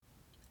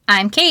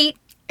I'm Kate.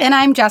 And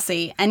I'm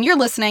Jessie, and you're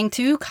listening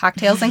to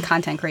Cocktails and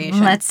Content Creation.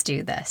 Let's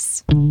do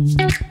this.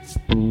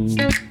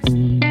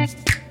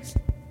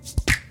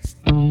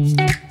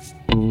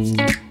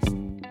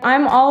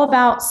 I'm all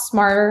about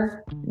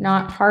smarter,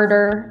 not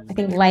harder. I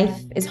think life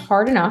is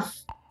hard enough.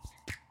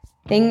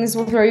 Things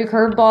will throw you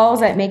curveballs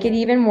that make it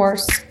even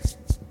worse.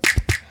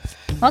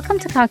 Welcome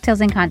to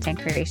Cocktails and Content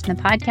Creation,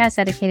 the podcast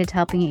dedicated to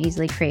helping you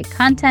easily create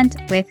content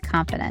with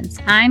confidence.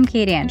 I'm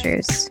Kate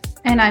Andrews.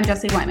 And I'm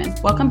Jessie Wyman.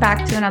 Welcome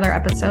back to another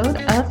episode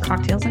of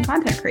Cocktails and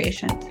Content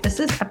Creation. This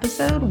is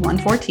episode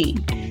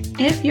 114.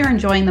 If you're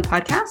enjoying the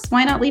podcast,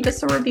 why not leave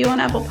us a review on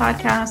Apple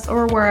Podcasts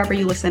or wherever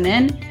you listen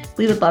in?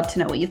 We would love to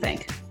know what you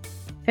think.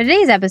 For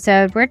today's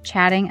episode, we're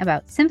chatting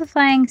about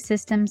simplifying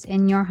systems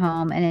in your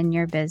home and in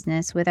your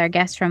business with our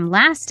guest from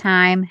last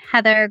time,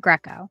 Heather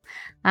Greco.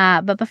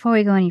 But before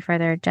we go any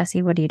further,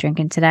 Jessie, what are you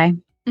drinking today?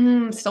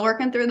 Still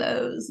working through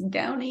those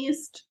Down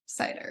East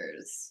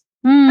ciders.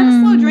 I'm a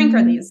slow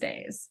drinker these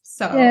days.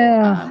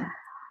 So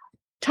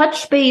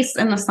touch base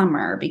in the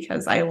summer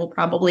because I will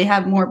probably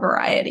have more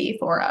variety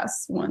for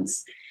us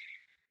once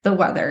the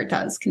weather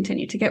does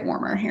continue to get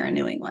warmer here in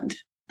New England.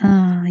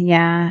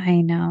 Yeah,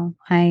 I know.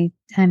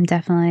 I'm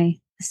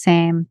definitely the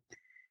same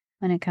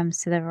when it comes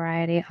to the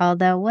variety.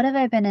 Although, what have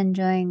I been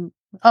enjoying?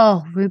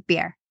 Oh, root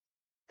beer.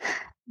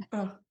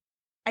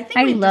 I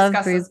think we've love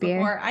discussed root this beer.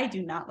 before. I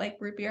do not like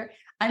root beer.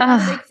 I'm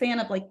not a big fan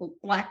of like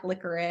black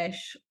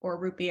licorice or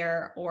root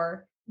beer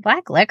or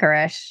black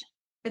licorice.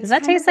 Does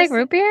that taste like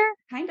root beer?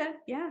 Kinda,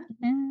 yeah.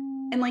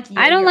 And like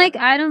I don't like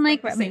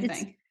the same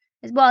thing.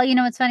 Well, you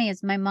know what's funny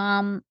is my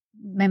mom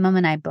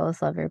and I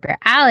both love root beer.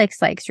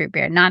 Alex likes root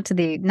beer, not to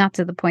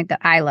the point that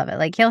I love it.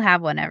 Like he'll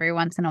have one every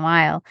once in a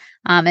while.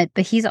 But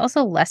he's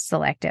also less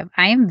selective.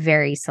 I am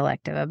very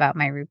selective about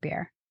my root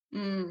beer.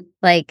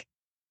 Like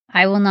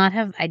I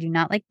do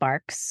not like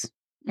Barks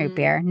root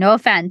beer. No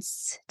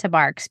offense to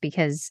Barks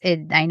because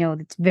I know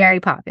it's very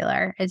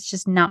popular. It's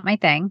just not my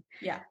thing.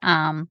 Yeah.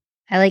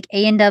 I like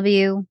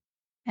A&W.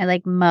 I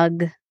like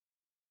Mug.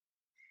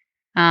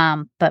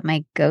 But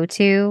my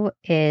go-to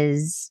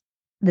is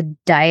the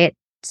Diet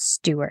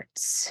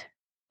Stewart's.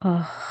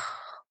 Oh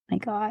my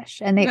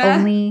gosh. And they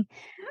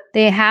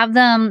have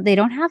them, they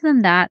don't have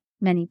them that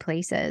many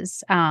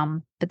places.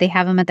 But they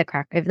have them at the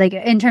Cracker, like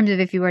in terms of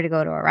if you were to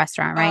go to a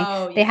restaurant, right?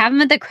 Oh, yeah. They have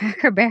them at the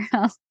Cracker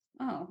Barrel.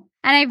 Oh.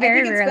 And I think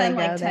rarely it's been go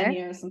like there. 10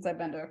 years since I've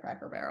been to a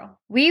Cracker Barrel.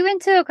 We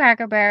went to a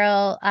Cracker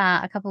Barrel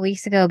a couple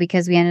weeks ago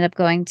because we ended up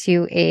going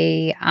to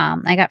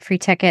I got free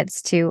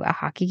tickets to a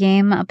hockey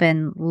game up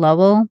in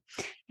Lowell,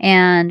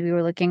 and we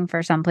were looking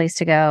for some place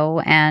to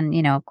go. And,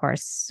 of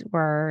course,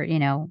 we're,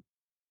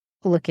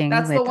 looking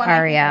That's with the one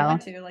Ariel. I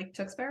went to, like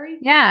Tewksbury?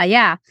 Yeah.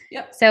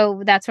 Yep.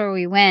 So that's where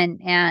we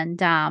went.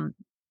 And, and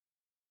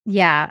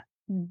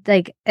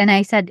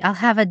I said,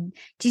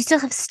 do you still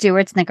have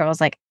Stewart's? And the girl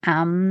was like,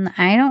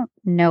 I don't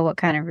know what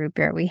kind of root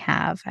beer we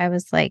have. I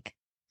was like,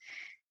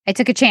 I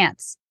took a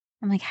chance.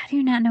 I'm like, how do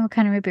you not know what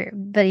kind of root beer?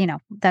 But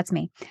that's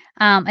me.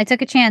 I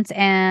took a chance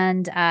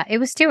and it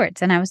was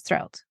Stewart's and I was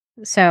thrilled.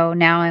 So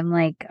now I'm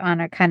like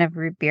on a kind of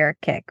root beer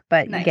kick,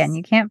 but Nice. Again,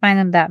 you can't find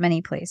them that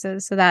many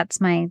places. So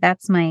that's my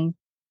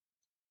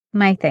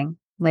thing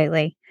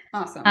lately.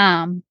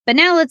 Awesome. But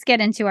now let's get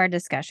into our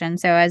discussion.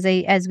 So as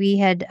we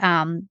had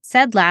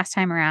said last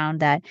time around,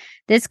 that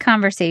this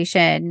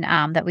conversation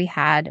that we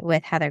had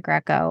with Heather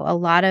Greco,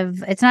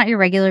 it's not your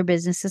regular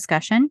business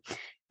discussion.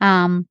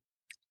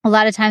 A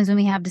lot of times when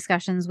we have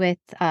discussions with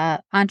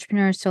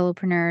entrepreneurs,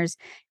 solopreneurs,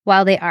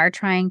 while they are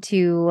trying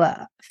to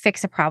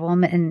fix a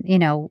problem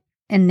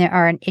and there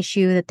are an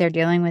issue that they're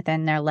dealing with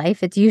in their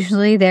life, it's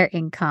usually their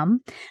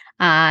income.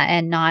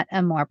 And not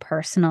a more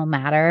personal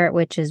matter,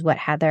 which is what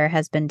Heather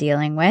has been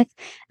dealing with.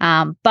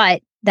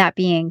 But that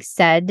being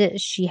said,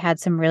 she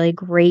had some really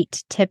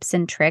great tips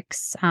and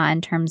tricks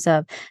in terms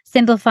of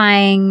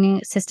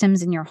simplifying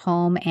systems in your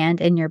home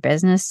and in your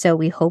business. So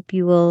we hope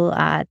you will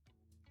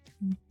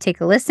take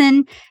a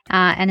listen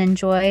and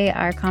enjoy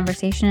our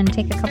conversation and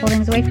take a couple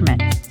things away from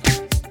it.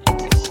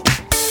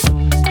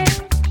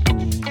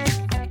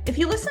 If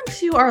you listened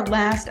to our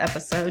last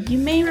episode, you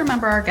may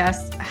remember our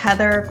guest,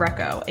 Heather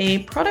Greco, a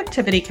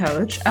productivity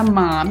coach, a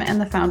mom, and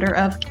the founder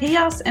of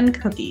Chaos and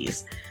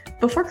Cookies.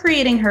 Before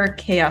creating her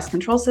chaos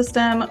control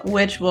system,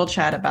 which we'll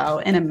chat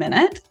about in a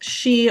minute,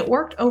 she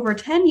worked over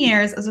 10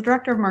 years as a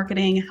director of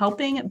marketing,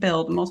 helping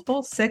build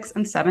multiple 6-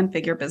 and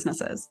 7-figure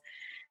businesses.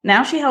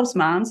 Now she helps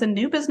moms and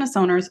new business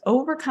owners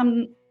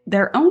overcome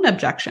their own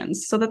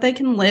objections so that they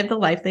can live the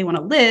life they want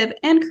to live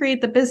and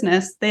create the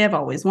business they have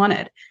always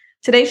wanted.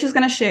 Today, she's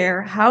going to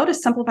share how to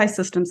simplify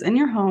systems in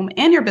your home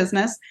and your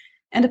business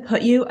and to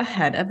put you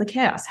ahead of the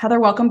chaos. Heather,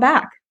 welcome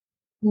back.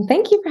 Well,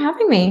 thank you for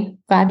having me.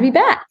 Glad to be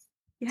back.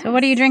 Yes. So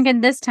what are you drinking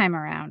this time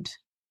around?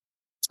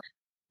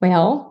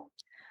 Well,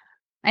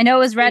 I know it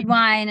was red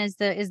wine is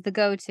the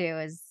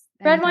go-to.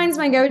 Red wine's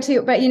my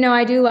go-to, but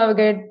I do love a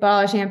good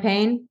bottle of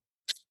champagne.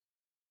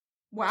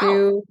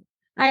 Wow.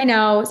 I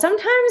know.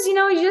 Sometimes,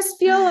 you just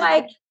feel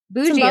like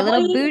bougie, a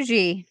little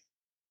bougie.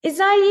 it's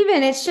not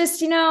even, it's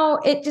just,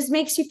 it just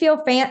makes you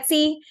feel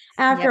fancy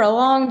after a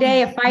long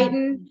day of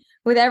fighting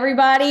with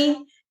everybody.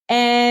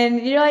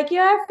 And you're like, I feel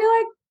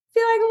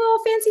like a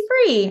little fancy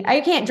free.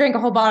 I can't drink a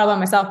whole bottle by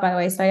myself, by the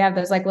way. So I have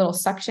those like little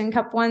suction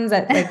cup ones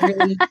that like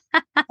really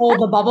hold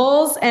the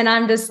bubbles. And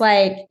I'm just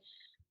like,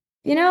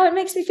 it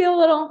makes me feel a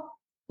little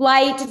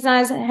light. It's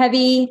not as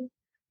heavy.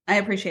 I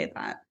appreciate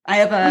that. I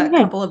have a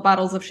couple of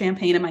bottles of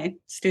champagne in my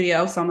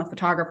studio. So I'm a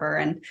photographer,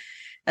 and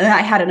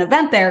I had an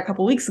event there a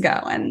couple weeks ago,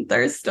 and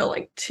there's still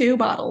like 2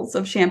 bottles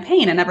of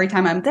champagne. And every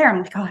time I'm there,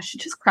 I'm like, oh, I should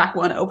just crack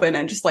one open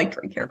and just like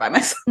drink here by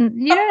myself.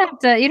 You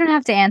don't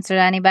have to answer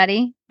to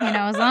anybody.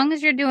 As long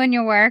as you're doing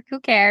your work, who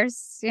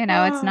cares?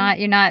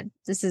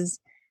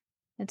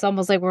 It's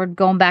almost like we're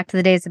going back to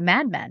the days of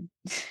Mad Men.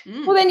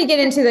 Well, then you get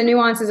into the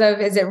nuances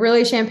of, is it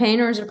really champagne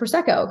or is it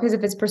Prosecco? Because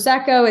if it's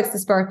Prosecco, it's the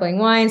sparkling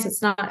wine, so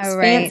it's not as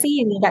fancy.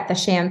 And you got the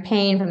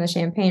champagne from the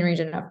Champagne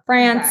region of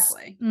France.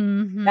 Exactly.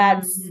 Mm-hmm.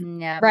 That's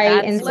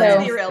right. And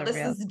let's be real, this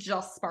is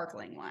just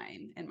sparkling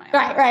wine in my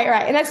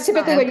right. And that's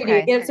typically what you do.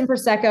 You get some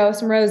Prosecco,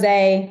 some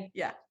rosé.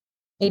 Yeah.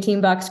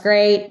 $18,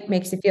 great.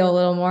 Makes you feel a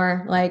little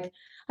more like,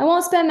 I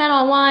won't spend that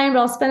on wine, but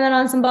I'll spend that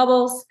on some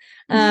bubbles.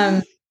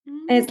 And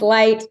it's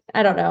light.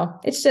 I don't know.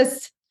 It's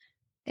just.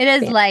 It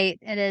is light.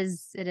 It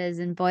is.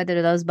 And boy,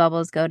 do those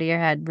bubbles go to your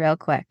head real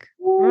quick.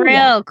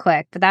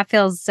 Quick. But that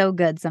feels so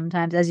good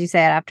sometimes, as you say,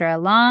 after a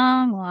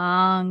long,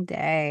 long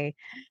day.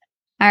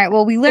 All right.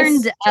 Well, we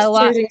learned a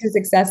lot. To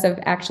success of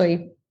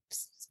actually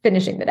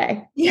finishing the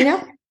day,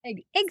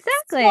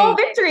 Exactly. Small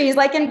victories,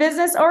 like in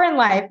business or in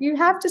life. You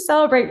have to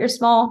celebrate your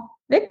small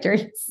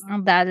victories.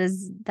 Well, that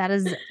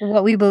is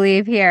what we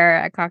believe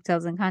here at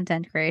Cocktails and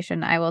Content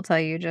Creation. I will tell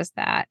you just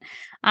that.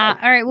 All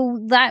right. Well,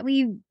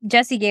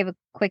 Jessie gave a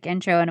quick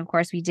intro, and of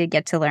course, we did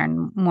get to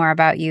learn more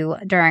about you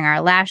during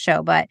our last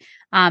show. But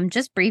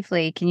just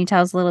briefly, can you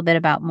tell us a little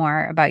bit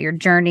more about your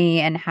journey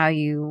and how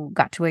you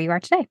got to where you are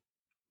today?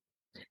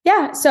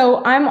 Yeah.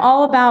 So I'm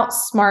all about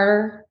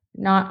smarter,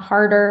 not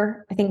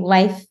harder. I think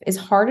life is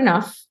hard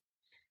enough.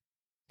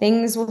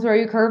 Things will throw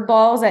you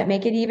curveballs that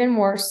make it even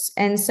worse.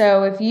 And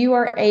so if you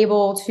are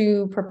able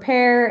to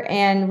prepare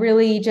and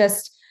really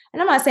just,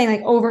 and I'm not saying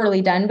like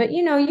overly done, but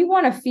you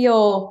want to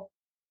feel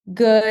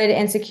good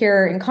and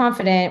secure and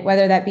confident,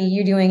 whether that be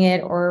you doing it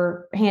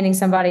or handing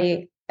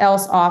somebody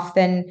else off,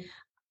 then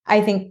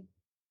I think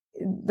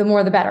the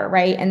more the better,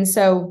 right? And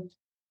so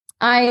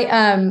I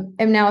am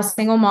now a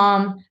single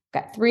mom,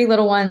 got 3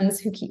 little ones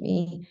who keep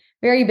me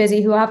very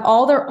busy, who have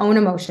all their own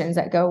emotions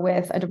that go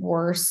with a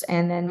divorce,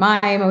 and then my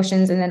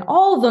emotions, and then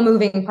all the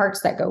moving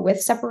parts that go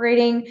with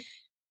separating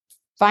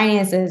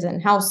finances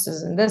and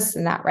houses and this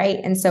and that, right?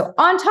 And so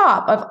on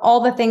top of all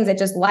the things that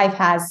just life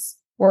has,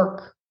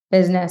 work,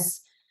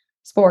 business,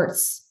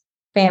 sports,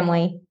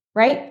 family,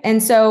 right?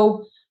 And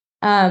so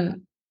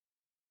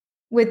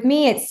with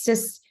me, it's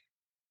just,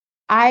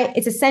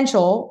 it's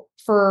essential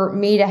for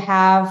me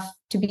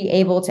to be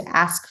able to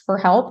ask for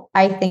help.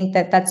 I think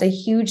that that's a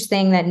huge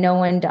thing that no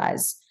one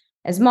does.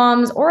 As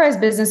moms or as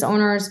business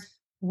owners,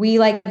 we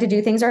like to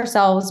do things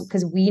ourselves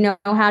because we know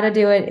how to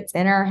do it. It's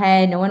in our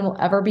head. No one will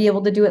ever be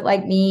able to do it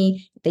like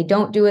me. If they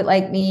don't do it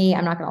like me,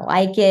 I'm not going to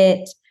like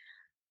it.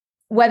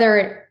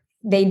 Whether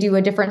they do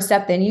a different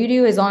step than you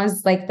do, as long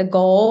as like the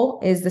goal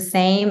is the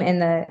same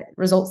and the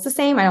results the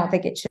same, I don't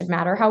think it should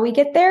matter how we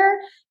get there.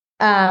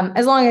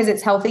 As long as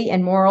it's healthy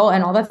and moral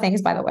and all the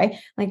things, by the way,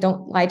 like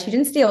don't lie, cheat,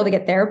 and steal to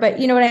get there. But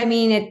you know what I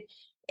mean?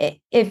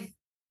 If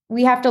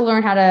we have to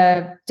learn how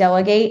to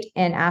delegate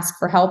and ask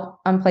for help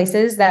on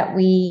places that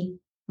we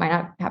might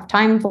not have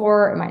time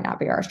for, it might not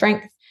be our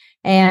strength.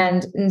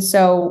 And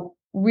so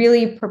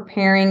really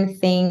preparing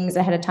things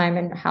ahead of time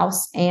in your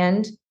house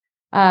and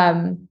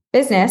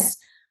business,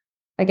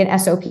 like an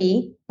SOP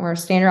or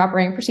standard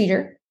operating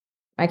procedure.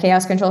 My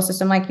chaos control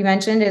system, like you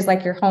mentioned, is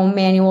like your home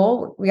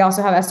manual. We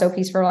also have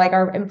SOPs for like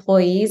our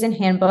employees and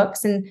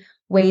handbooks and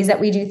ways that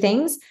we do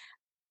things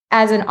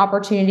as an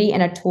opportunity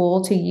and a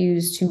tool to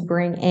use to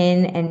bring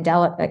in and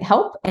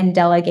help and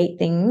delegate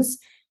things.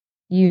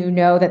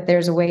 That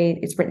there's a way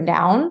it's written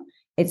down,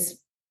 it's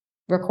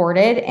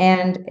recorded,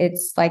 and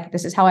it's like,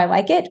 this is how I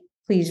like it.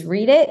 Please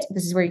read it.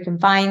 This is where you can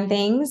find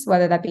things,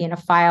 whether that be in a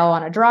file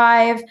on a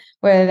drive,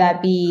 whether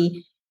that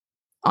be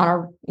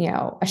on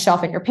a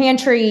shelf in your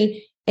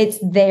pantry. It's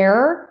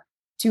there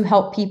to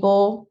help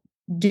people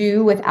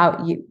do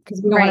without you,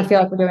 because we don't want to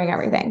feel like we're doing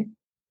everything.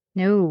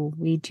 No,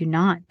 we do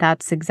not.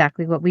 That's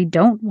exactly what we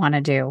don't want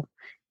to do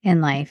in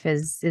life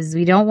is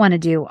we don't want to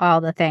do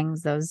all the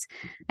things.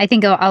 I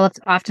think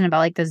often about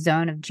like the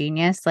zone of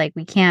genius. Like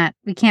we can't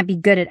be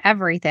good at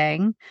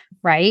everything,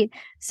 right?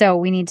 So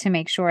we need to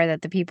make sure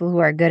that the people who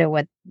are good at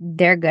what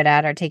they're good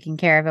at are taking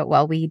care of it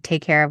while we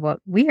take care of what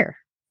we're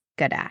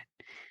good at.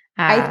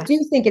 I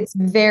do think it's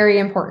very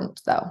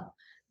important, though,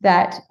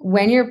 that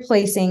when you're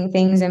placing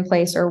things in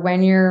place or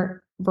when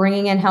you're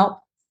bringing in help,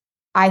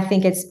 I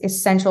think it's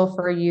essential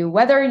for you,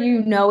 whether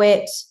you know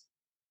it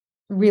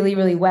really,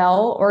 really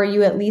well, or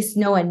you at least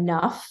know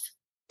enough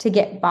to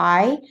get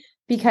by,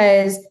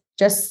 because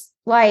just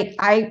like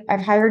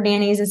I've hired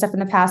nannies and stuff in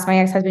the past. My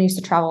ex-husband used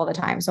to travel all the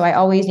time. So I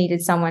always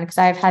needed someone because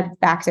I've had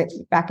back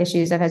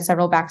issues. I've had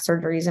several back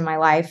surgeries in my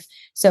life.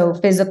 So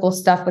physical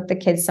stuff with the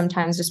kids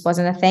sometimes just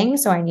wasn't a thing.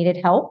 So I needed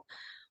help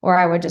or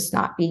I would just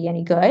not be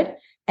any good.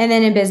 And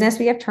then in business,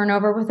 we have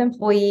turnover with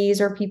employees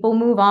or people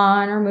move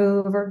on or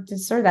move or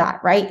this or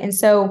that, right? And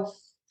so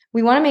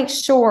we want to make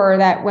sure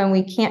that when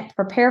we can't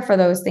prepare for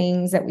those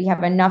things, that we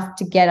have enough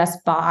to get us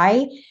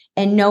by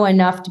and know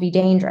enough to be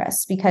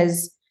dangerous.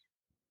 Because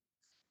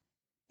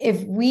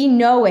if we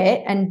know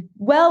it and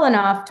well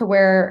enough to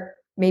where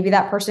maybe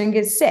that person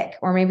gets sick,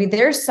 or maybe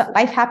there's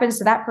life happens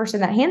to that person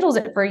that handles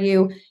it for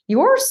you,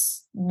 your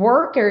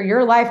work or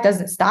your life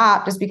doesn't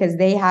stop just because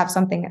they have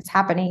something that's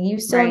happening. You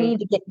still need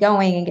to get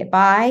going and get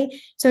by.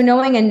 So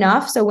knowing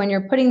enough. So when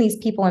you're putting these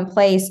people in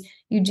place,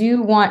 you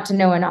do want to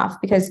know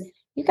enough because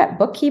you've got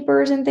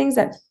bookkeepers and things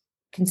that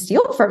can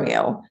steal from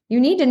you. You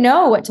need to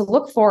know what to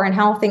look for and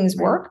how things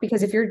work,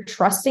 because if you're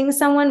trusting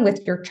someone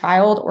with your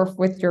child or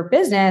with your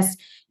business,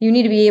 you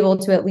need to be able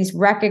to at least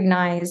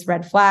recognize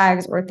red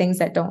flags or things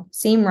that don't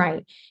seem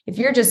right. If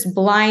you're just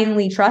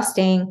blindly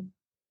trusting,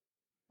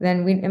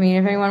 then if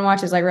anyone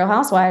watches like Real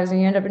Housewives and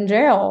you end up in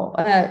jail,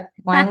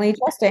 blindly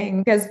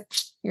trusting because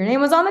your name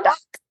was on the doc,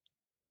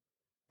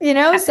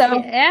 so.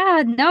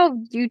 Yeah,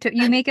 no, you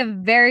make a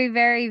very,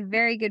 very,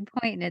 very good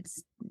point. And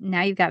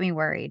now you've got me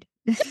worried.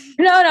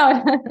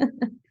 No.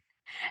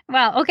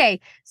 Well, okay.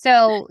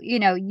 So,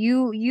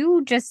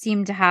 you just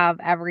seem to have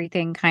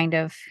everything kind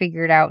of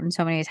figured out in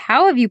so many ways.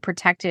 How have you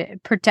perfected,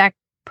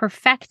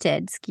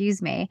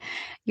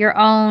 your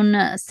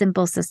own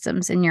simple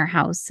systems in your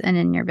house and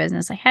in your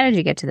business? Like, how did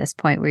you get to this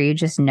point where you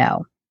just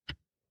know?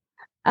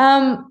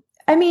 To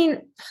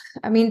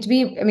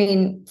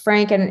be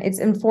frank, and it's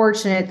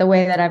unfortunate the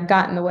way that I've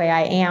gotten the way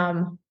I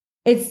am.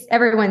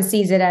 Everyone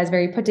sees it as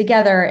very put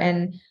together.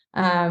 And,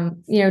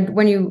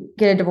 when you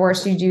get a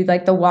divorce, you do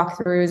like the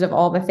walkthroughs of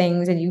all the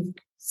things and you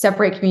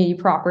separate community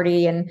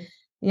property. And,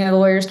 the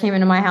lawyers came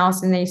into my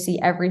house and they see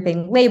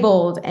everything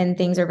labeled and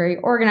things are very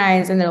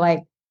organized. And they're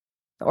like,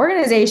 the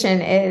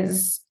organization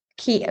is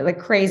key, like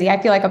crazy.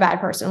 I feel like a bad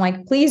person.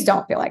 Like, please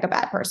don't feel like a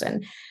bad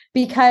person,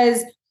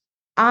 because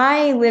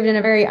I lived in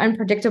a very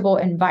unpredictable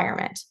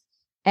environment.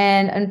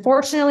 And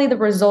unfortunately, the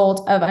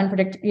result of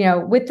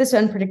with this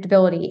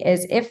unpredictability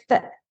is if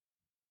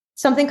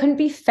something couldn't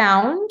be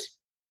found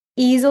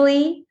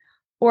easily,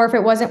 or if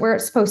it wasn't where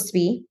it's supposed to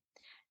be,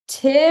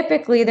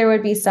 typically there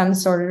would be some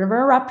sort of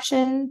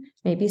eruption.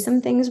 Maybe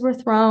some things were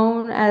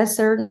thrown at a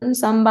certain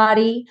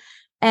somebody.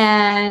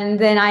 And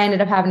then I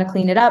ended up having to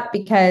clean it up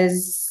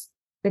because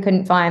they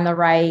couldn't find the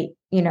right,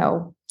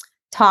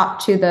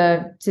 top to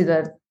the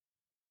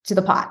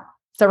pot.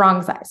 It's the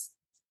wrong size.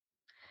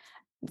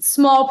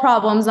 Small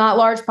problems, not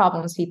large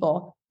problems,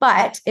 people.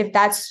 But if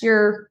that's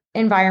your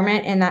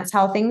environment and that's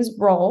how things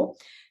roll,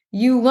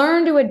 you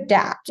learn to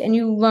adapt and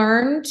you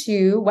learn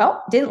to,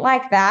 didn't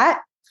like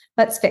that.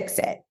 Let's fix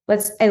it.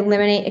 Let's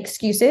eliminate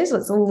excuses.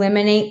 Let's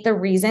eliminate the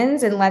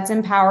reasons and let's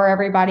empower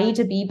everybody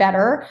to be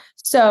better.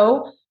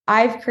 So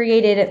I've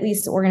created at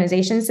least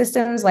organization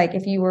systems. Like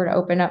if you were to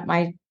open up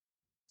my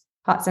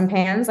pots and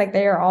pans, like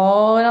they are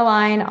all in a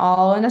line,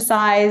 all in a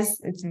size.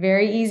 It's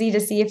very easy to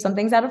see if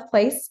something's out of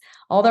place.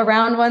 All the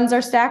round ones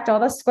are stacked. All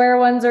the square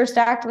ones are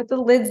stacked with the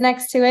lids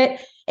next to it.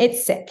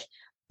 It's sick,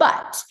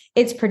 but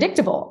it's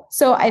predictable.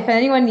 So if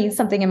anyone needs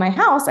something in my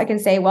house, I can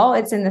say,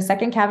 it's in the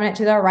second cabinet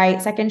to the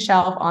right, second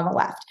shelf on the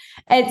left.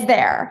 It's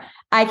there.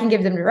 I can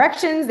give them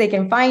directions. They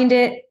can find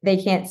it.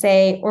 They can't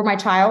say, or my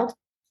child,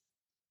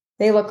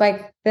 they look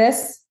like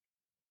this,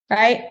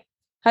 right?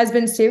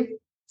 Husbands too.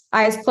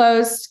 Eyes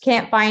closed,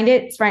 can't find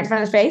it. It's right in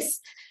front of the face.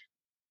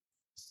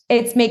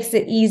 It makes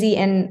it easy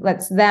and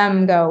lets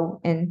them go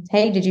and,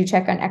 hey, did you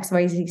check on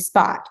XYZ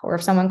spot? Or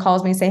if someone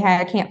calls me and say, hey,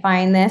 I can't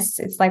find this.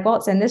 It's like,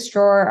 it's in this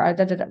drawer, or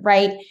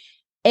right?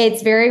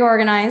 It's very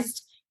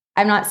organized.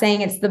 I'm not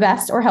saying it's the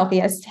best or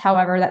healthiest.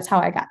 However, that's how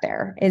I got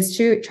there, is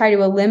to try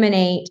to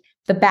eliminate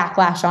the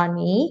backlash on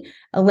me,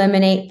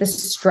 eliminate the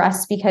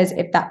stress, because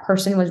if that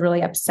person was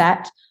really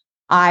upset,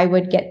 I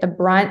would get the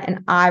brunt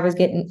and I was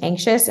getting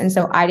anxious. And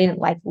so I didn't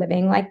like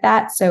living like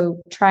that.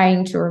 So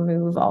trying to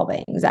remove all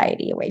the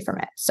anxiety away from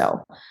it.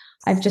 So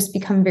I've just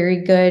become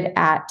very good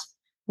at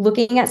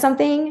looking at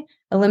something,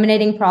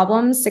 eliminating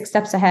problems 6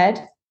 steps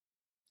ahead.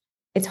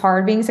 It's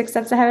hard being 6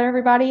 steps ahead of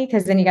everybody,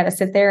 because then you got to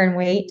sit there and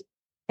wait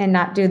and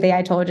not do the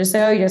I told you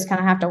so. You just kind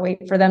of have to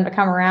wait for them to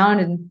come around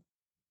and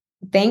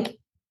think,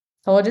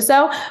 told you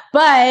so.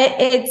 But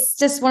it's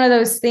just one of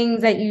those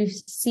things that you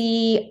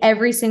see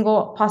every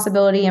single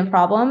possibility and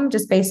problem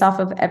just based off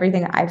of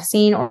everything that I've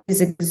seen, or is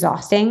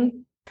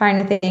exhausting trying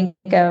to think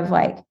of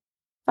like,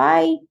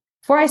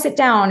 before I sit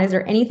down, is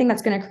there anything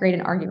that's going to create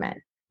an argument?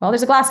 Well,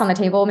 there's a glass on the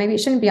table. Maybe it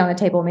shouldn't be on the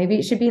table. Maybe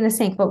it should be in the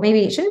sink, but maybe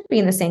it shouldn't be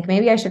in the sink.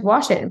 Maybe I should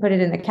wash it and put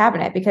it in the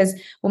cabinet because,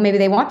 maybe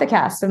they want the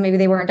cast. So maybe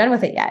they weren't done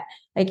with it yet.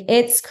 Like,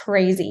 it's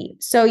crazy.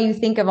 So you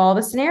think of all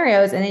the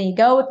scenarios and then you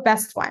go with the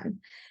best one.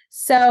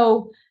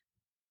 So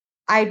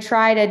I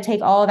try to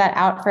take all of that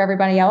out for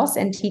everybody else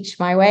and teach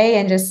my way,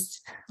 and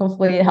just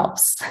hopefully it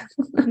helps.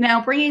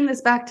 Now, bringing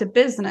this back to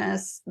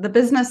business, the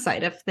business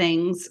side of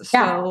things.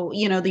 So,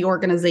 the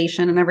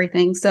organization and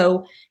everything.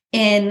 So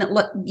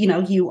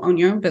you own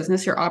your own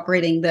business, you're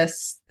operating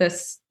this,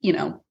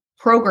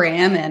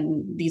 program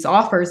and these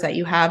offers that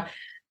you have.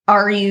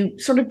 Are you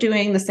sort of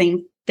doing the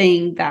same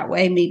thing that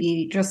way?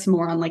 Maybe just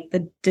more on like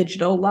the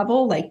digital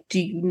level? Like, do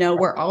you know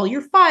where all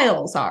your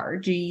files are?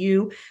 Do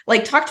you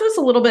talk to us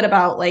a little bit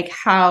about like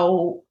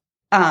how,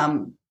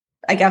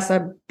 I guess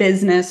a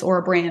business or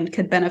a brand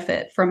could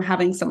benefit from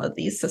having some of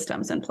these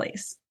systems in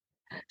place?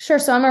 Sure.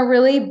 So I'm a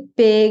really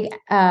big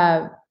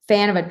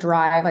fan of a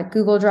drive, like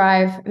Google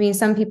Drive. I mean,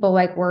 some people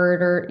like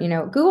Word or,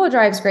 Google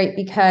Drive's great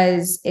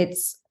because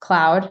it's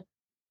cloud.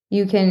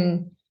 You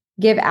can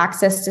give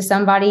access to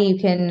somebody. You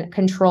can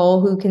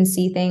control who can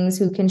see things,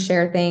 who can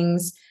share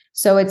things.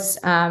 So it's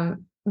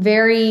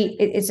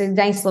it's a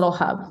nice little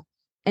hub.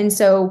 And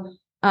so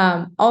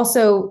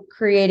also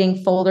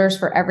creating folders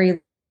for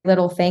every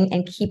little thing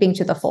and keeping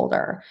to the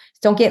folder.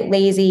 Don't get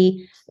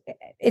lazy.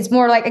 It's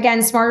more like,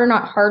 again, smarter,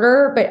 not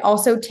harder, but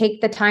also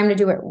take the time to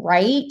do it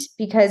right,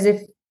 because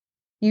if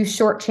you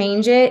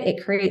shortchange it,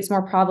 it creates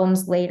more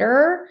problems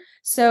later.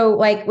 So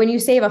like when you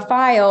save a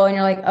file and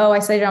you're like, oh, I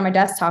saved it on my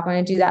desktop, I'm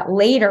going to do that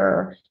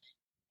later.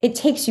 It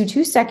takes you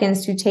 2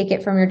 seconds to take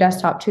it from your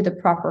desktop to the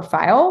proper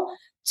file.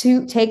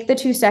 To take the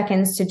 2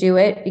 seconds to do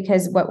it,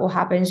 because what will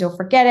happen is you'll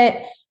forget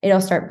it.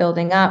 It'll start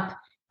building up.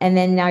 And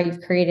then now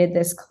you've created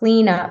this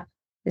cleanup,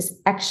 this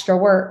extra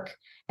work.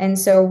 And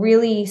so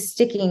really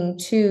sticking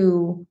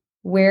to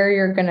where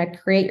you're going to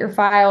create your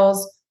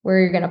files, where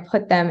you're going to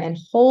put them and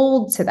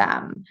hold to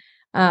them.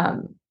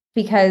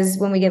 Because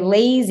when we get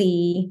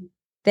lazy,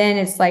 then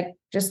it's like,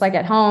 just like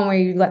at home where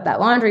you let that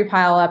laundry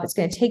pile up, it's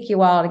going to take you a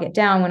while to get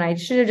down. When I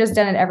should have just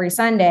done it every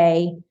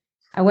Sunday,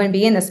 I wouldn't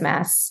be in this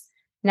mess.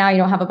 Now you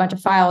don't have a bunch of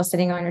files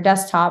sitting on your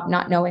desktop,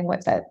 not knowing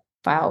what that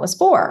file was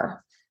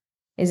for.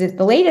 Is it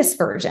the latest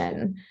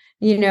version?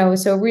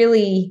 So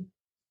really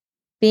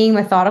being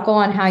methodical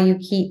on how you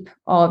keep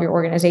all of your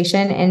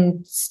organization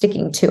and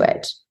sticking to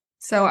it.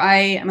 So I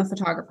am a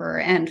photographer,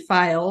 and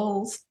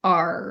files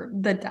are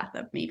the death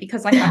of me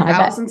because I have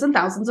thousands and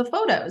thousands of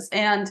photos.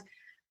 And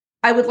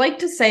I would like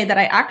to say that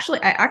I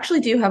actually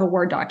do have a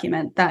Word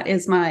document that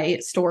is my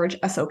storage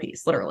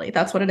SOPs. Literally,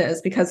 that's what it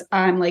is, because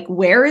I'm like,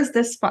 where is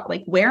this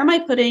where am I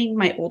putting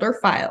my older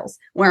files?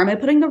 Where am I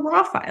putting the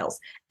raw files?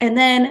 And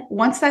then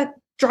once that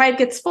drive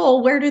gets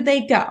full, where do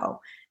they go?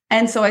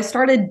 And so I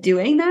started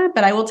doing that,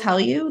 but I will tell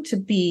you, to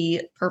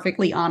be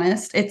perfectly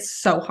honest, it's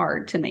so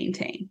hard to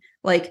maintain.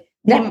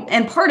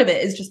 And part of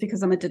it is just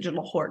because I'm a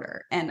digital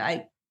hoarder, and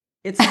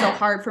it's so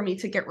hard for me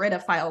to get rid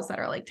of files that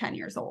are like 10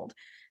 years old.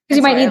 Because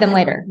you might need them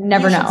later.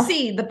 Never know. You should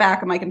see the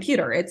back of my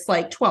computer. It's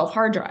like 12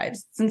 hard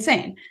drives. It's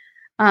insane.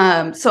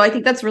 So I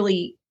think that's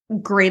really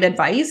great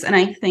advice. And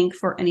I think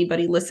for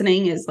anybody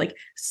listening is like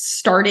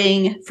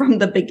starting from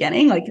the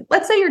beginning. Like,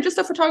 let's say you're just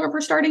a photographer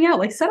starting out,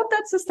 like set up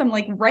that system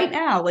like right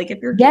now. Like if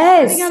you're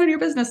starting out in your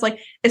business, like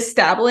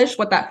establish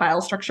what that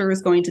file structure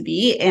is going to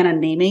be and a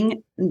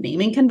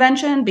naming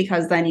convention,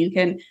 because then you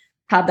can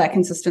have that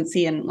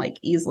consistency and like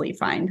easily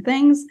find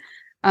things.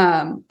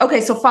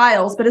 Okay, so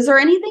files, but is there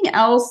anything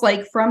else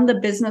like from the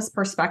business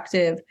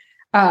perspective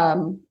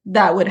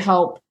that would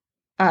help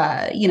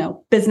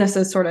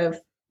businesses sort of,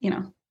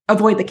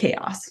 avoid the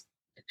chaos?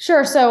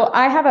 Sure. So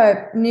I have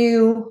a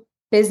new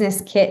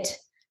business kit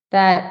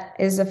that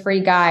is a free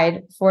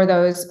guide for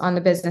those on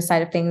the business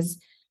side of things,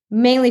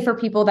 mainly for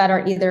people that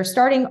are either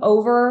starting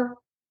over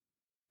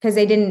because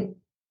they didn't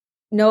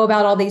know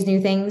about all these new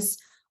things,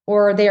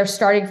 or they are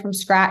starting from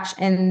scratch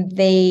and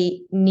they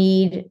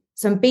need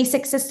some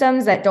basic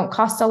systems that don't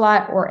cost a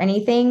lot or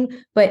anything,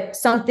 but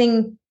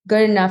something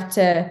good enough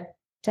to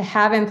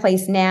have in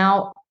place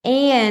now,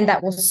 and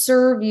that will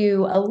serve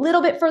you a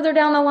little bit further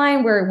down the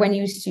line, where when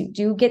you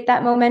do get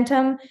that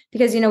momentum,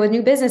 because, with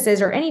new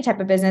businesses or any type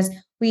of business,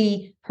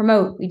 we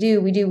promote, we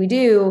do,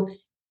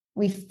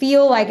 we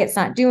feel like it's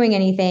not doing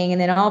anything.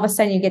 And then all of a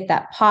sudden you get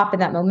that pop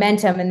and that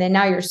momentum. And then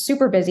now you're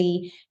super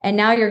busy, and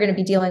now you're going to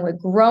be dealing with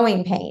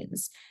growing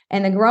pains.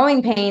 And the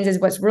growing pains is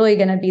what's really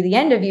going to be the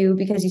end of you,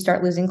 because you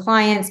start losing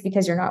clients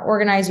because you're not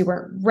organized, you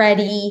weren't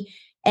ready.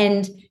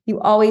 And you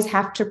always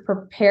have to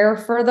prepare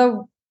for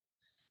the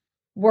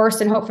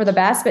worst and hope for the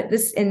best. But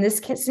in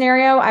this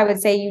scenario, I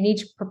would say you need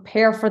to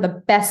prepare for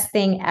the best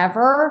thing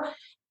ever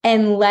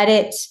and let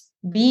it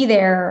be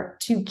there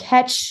to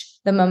catch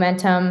the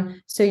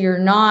momentum. So you're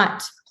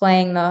not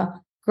playing the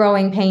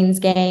growing pains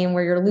game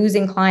where you're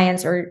losing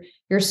clients or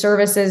your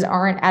services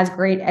aren't as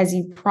great as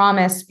you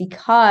promised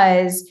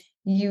because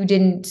you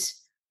didn't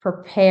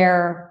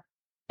prepare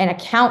and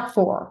account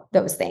for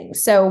those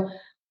things. So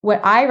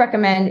what I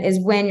recommend is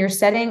when you're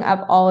setting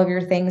up all of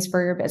your things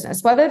for your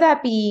business, whether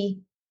that be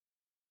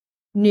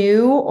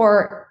new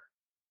or,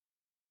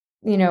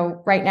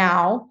 right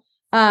now,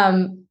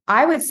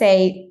 I would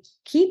say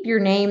keep your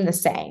name the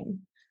same.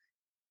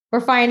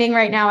 We're finding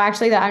right now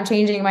actually that I'm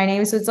changing my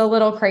name. So it's a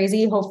little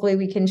crazy. Hopefully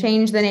we can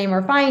change the name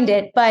or find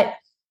it. But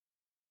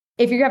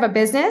if you have a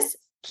business,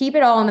 keep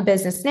it all in the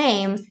business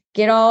name,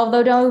 get all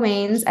the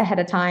domains ahead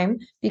of time,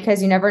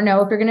 because you never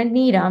know if you're going to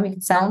need them. You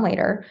can sell them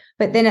later,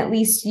 but then at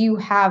least you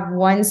have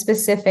one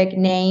specific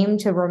name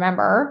to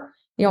remember.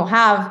 You don't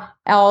have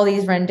all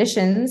these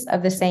renditions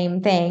of the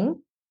same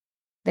thing.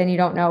 Then you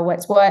don't know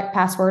what's what,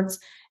 passwords,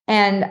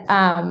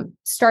 and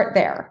start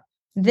there.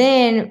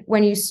 Then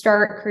when you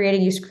start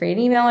creating, you create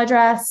an email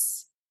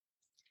address,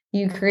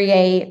 you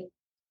create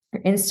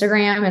your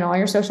Instagram and all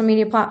your social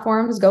media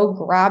platforms. Go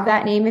grab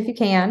that name if you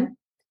can.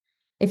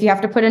 If you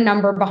have to put a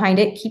number behind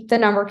it, keep the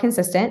number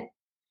consistent.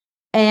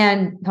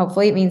 And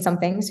hopefully it means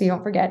something so you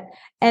don't forget.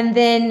 And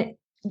then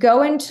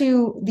go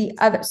into the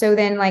other. So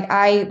then like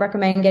I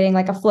recommend getting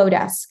like a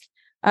Flowdesk,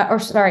 a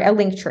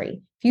Linktree.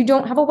 If you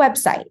don't have a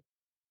website,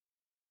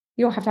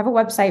 you don't have to have a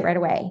website right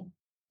away.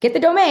 Get the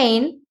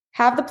domain,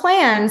 have the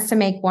plans to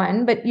make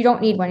one, but you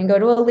don't need one. You go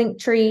to a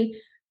Linktree.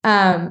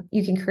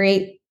 You can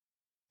create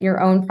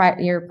your own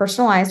your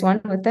personalized one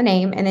with the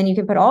name, and then you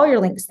can put all your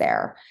links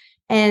there.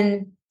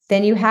 And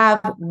then you have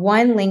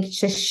one link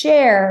to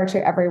share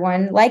to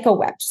everyone, like a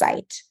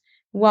website,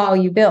 while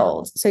you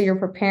build. So you're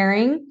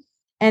preparing.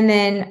 And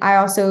then I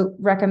also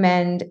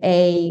recommend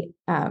a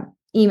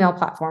email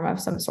platform of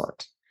some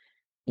sort.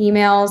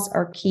 Emails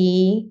are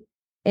key.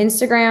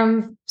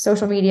 Instagram,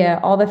 social media,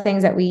 all the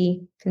things that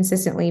we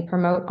consistently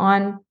promote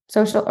on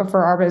social or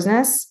for our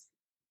business.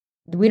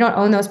 We don't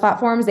own those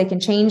platforms. They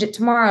can change it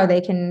tomorrow.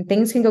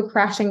 Things can go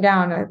crashing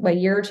down. A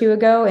year or two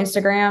ago,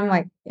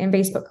 Instagram and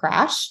Facebook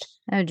crashed.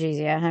 Oh geez,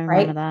 yeah, I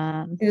remember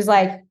that. It was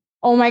like,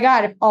 oh my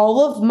God, if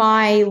all of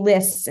my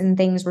lists and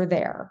things were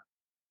there.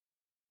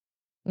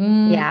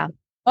 Yeah.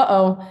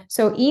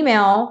 So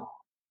email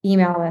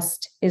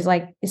list is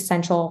like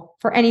essential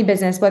for any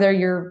business, whether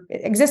you're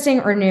existing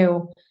or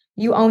new.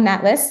 You own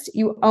that list.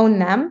 You own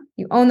them.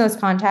 You own those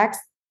contacts.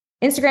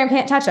 Instagram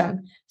can't touch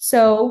them.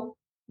 So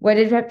what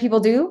did people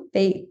do?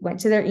 They went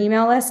to their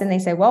email list and they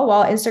say, well,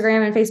 while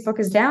Instagram and Facebook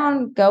is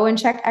down, go and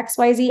check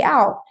XYZ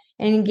out,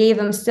 and gave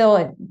them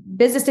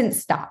business didn't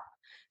stop.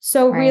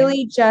 So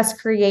really just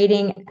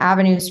creating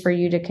avenues for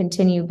you to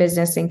continue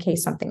business in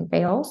case something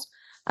fails.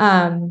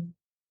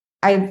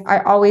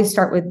 I always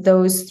start with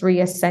those three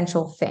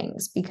essential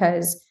things,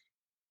 because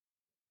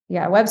you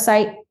got a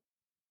website,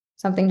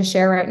 something to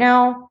share right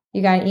now.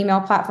 You got an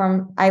email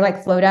platform. I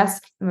like Flowdesk.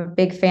 I'm a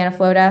big fan of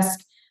Flowdesk.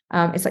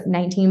 It's like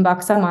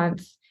 $19 a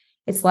month.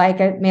 It's like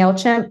a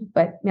MailChimp,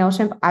 but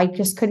MailChimp I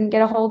just couldn't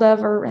get a hold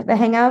of or the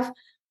hang of.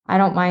 I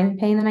don't mind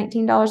paying the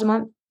 $19 a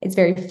month. It's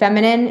very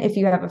feminine if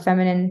you have a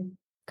feminine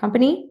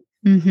company.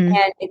 Mm-hmm.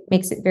 And it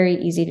makes it very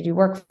easy to do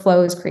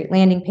workflows, create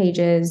landing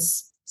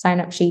pages, sign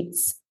up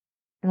sheets,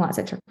 and lots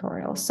of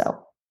tutorials.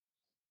 So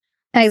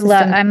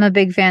I'm a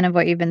big fan of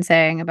what you've been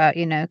saying about,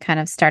 kind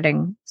of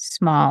starting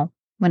small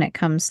when it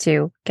comes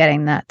to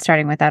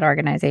starting with that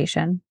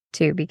organization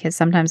too, because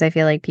sometimes I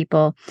feel like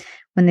people,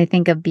 when they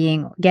think of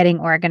getting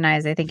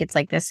organized, I think it's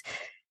like this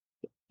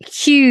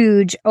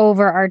huge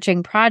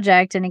overarching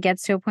project, and it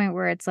gets to a point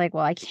where it's like,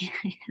 well, I can't,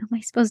 how am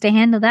I supposed to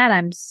handle that?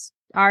 I'm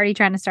already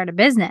trying to start a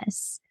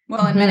business.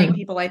 Well, and many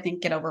people, I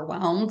think, get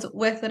overwhelmed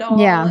with it all.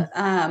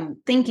 Yeah.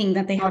 Thinking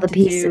that they have all the to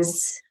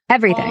pieces, do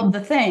everything, all of the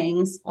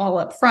things all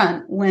up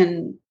front,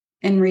 when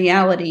in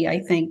reality, I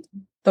think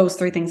those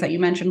three things that you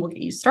mentioned will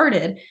get you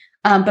started.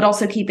 But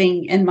also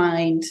keeping in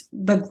mind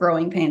the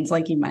growing pains,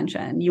 like you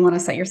mentioned. You want to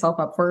set yourself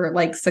up for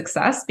like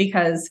success,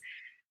 because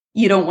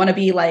you don't want to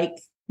be like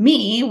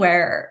me,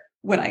 where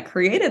when I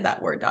created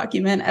that Word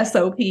document,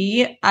 SOP,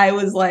 I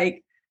was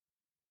like,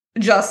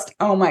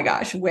 oh my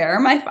gosh, where are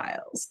my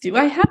files? Do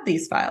I have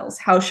these files?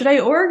 How should I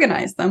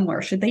organize them?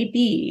 Where should they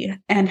be?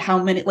 And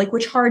how many, like,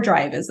 which hard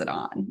drive is it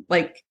on?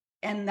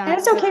 And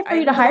it's okay for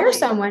you to hire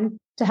someone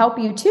to help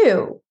you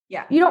too.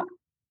 Yeah. You don't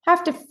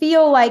have to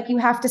feel like you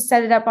have to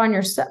set it up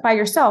by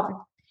yourself.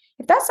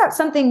 If that's not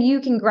something you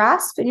can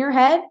grasp in your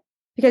head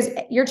because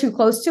you're too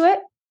close to it,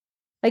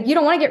 like, you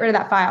don't want to get rid of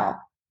that file.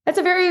 That's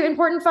a very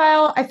important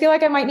file. I feel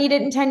like I might need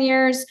it in 10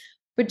 years,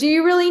 but do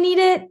you really need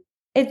it?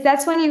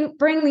 That's when you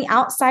bring the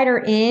outsider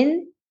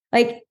in.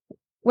 Like,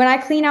 when I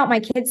clean out my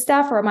kids'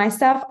 stuff or my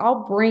stuff,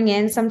 I'll bring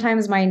in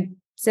sometimes my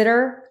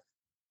sitter,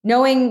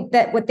 knowing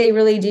that what they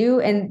really do.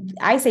 And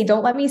I say,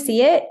 don't let me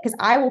see it, because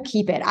I will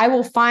keep it. I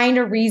will find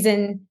a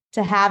reason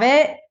to have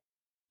it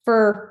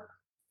for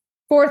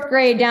 4th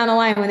grade down the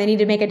line when they need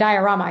to make a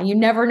diorama. You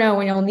never know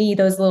when you'll need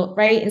those little,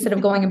 right? Instead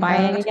of going and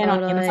buying again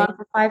on Amazon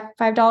for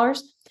 $5.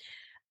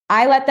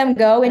 I let them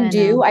go and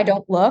do. I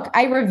don't look.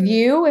 I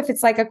review if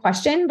it's like a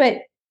question, but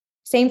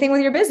same thing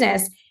with your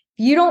business. If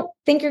you don't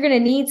think you're going to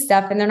need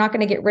stuff and they're not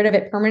going to get rid of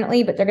it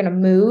permanently, but they're going to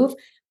move,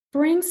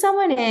 bring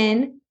someone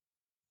in,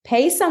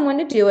 pay someone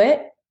to do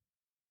it,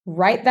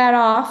 write that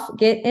off,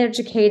 get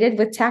educated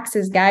with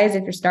taxes, guys.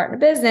 If you're starting a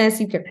business,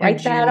 you could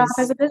write that off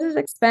as a business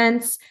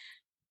expense.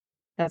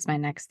 That's my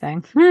next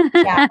thing.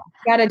 Yeah,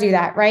 got to do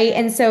that. Right.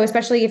 And so,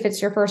 especially if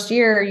it's your first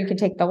year, you can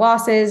take the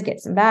losses, get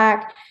some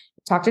back,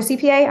 talk to a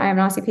CPA. I am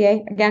not a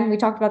CPA. Again, we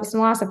talked about this in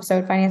the last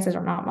episode. Finances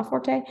are not my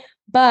forte,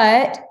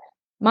 but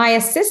my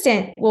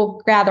assistant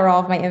will gather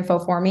all of my info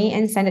for me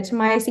and send it to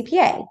my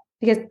CPA.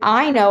 because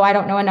I know I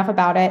don't know enough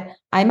about it.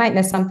 I might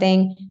miss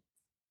something.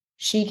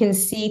 She can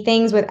see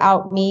things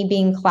without me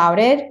being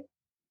clouded.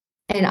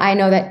 And I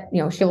know that,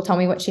 she'll tell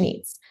me what she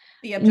needs.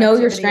 Know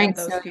your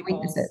strengths, know your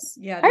weaknesses.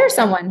 Hire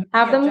someone,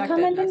 have them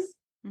come in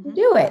and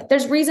do it.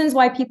 There's reasons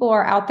why people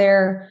are out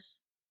there.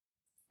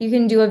 You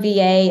can do a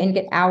VA and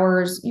get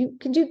hours. You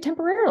can do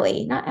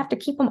temporarily, not have to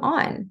keep them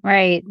on.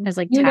 Right. There's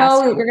like, that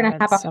you're going to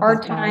have a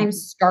hard time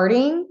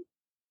starting,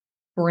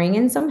 bring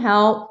in some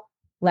help,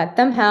 let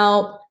them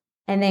help,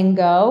 and then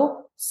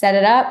go set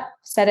it up,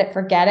 set it,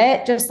 forget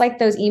it. Just like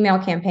those email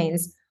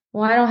campaigns.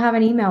 Well, I don't have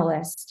an email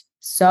list.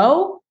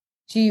 So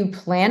do you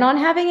plan on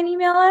having an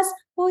email list?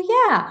 Well,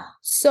 yeah.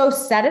 So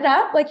set it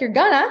up like you're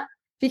gonna,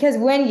 because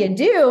when you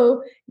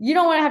do, you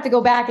don't want to have to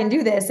go back and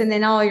do this. And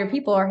then all your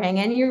people are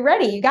hanging, you're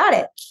ready. You got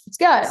it. It's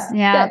good.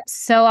 Yeah. Good.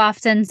 So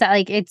often,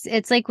 like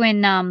it's like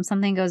when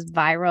something goes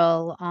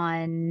viral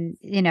on,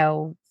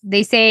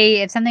 they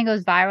say if something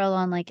goes viral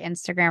on like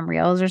Instagram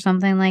Reels or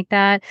something like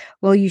that,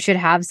 well, you should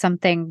have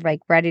something like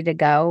ready to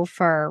go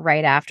for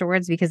right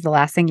afterwards, because the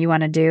last thing you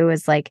want to do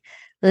is like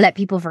let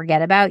people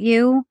forget about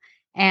you.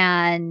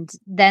 And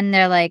then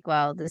they're like,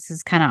 well, this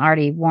is kind of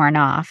already worn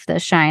off. The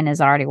shine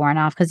is already worn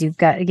off because you've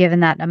got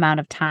given that amount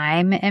of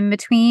time in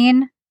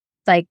between,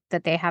 like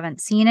that they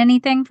haven't seen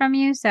anything from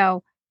you.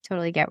 So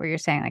totally get what you're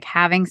saying, like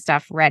having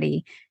stuff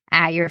ready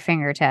at your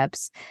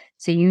fingertips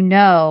so you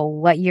know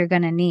what you're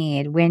going to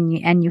need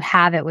and you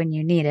have it when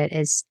you need it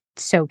is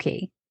so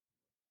key.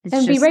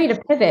 And be ready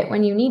to pivot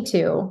when you need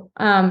to.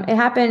 It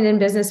happened in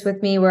business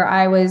with me where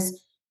I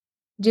was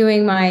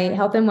doing my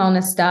health and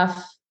wellness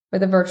stuff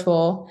with a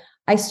virtual.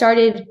 I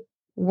started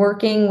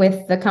working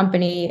with the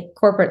company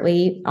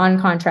corporately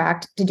on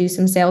contract to do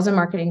some sales and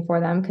marketing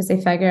for them because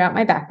they figured out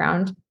my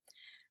background.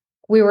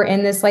 We were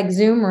in this like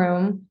Zoom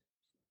room.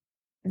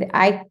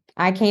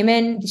 I came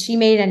in, she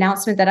made an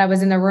announcement that I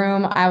was in the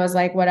room. I was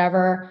like,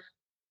 whatever.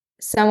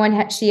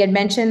 She had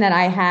mentioned that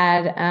I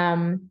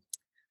had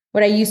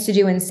what I used to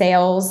do in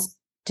sales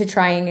to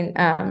try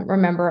and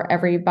remember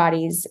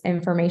everybody's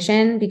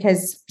information,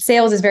 because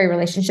sales is very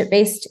relationship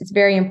based. It's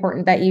very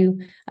important that you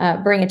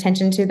bring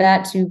attention to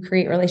that to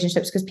create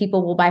relationships, because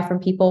people will buy from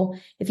people.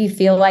 If you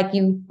feel like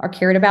you are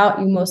cared about,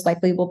 you most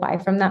likely will buy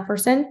from that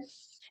person.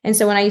 And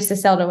so when I used to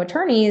sell to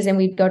attorneys and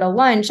we'd go to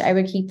lunch, I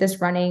would keep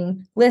this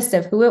running list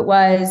of who it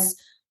was,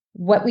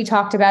 what we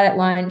talked about at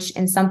lunch,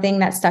 and something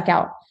that stuck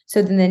out.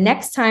 So then the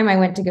next time I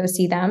went to go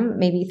see them,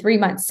 maybe 3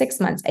 months, 6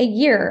 months, a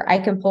year, I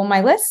can pull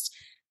my list,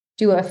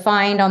 do a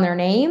find on their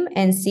name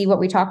and see what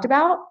we talked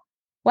about.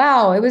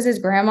 Wow, it was his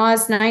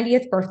grandma's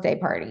 90th birthday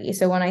party.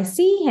 So when I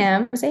see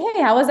him, I say,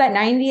 hey, how was that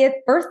 90th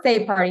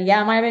birthday party?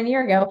 Yeah, it might have been a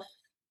year ago.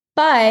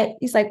 But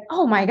he's like,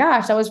 oh my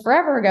gosh, that was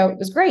forever ago. It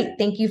was great.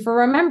 Thank you for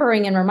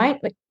remembering and right?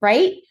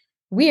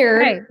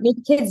 Weird. Right.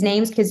 Maybe kids'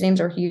 names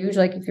are huge.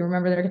 Like if you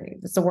remember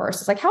it's the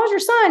worst. It's like, how's your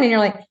son? And you're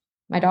like,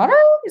 my daughter?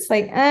 It's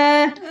like,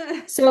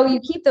 So you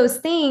keep those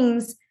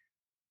things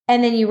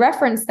and then you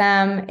reference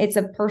them. It's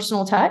a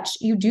personal touch.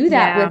 You do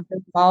that with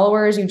your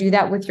followers. You do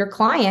that with your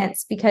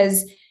clients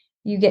because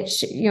you get,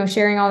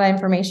 sharing all that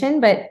information.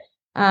 But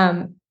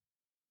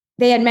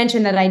they had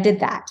mentioned that I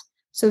did that.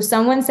 So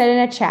someone said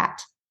in a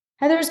chat,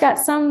 Heather's got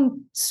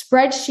some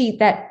spreadsheet,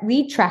 that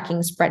lead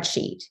tracking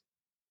spreadsheet,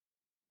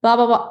 blah,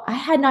 blah, blah. I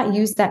had not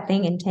used that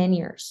thing in 10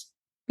 years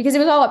because it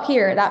was all up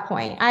here at that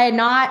point. I had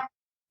not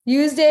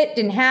used it,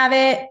 didn't have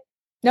it.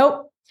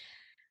 Nope.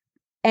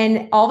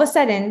 And all of a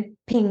sudden,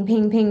 ping,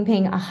 ping, ping,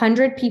 ping,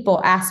 100 people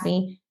asked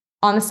me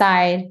on the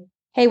side,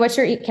 hey,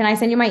 can I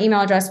send you my email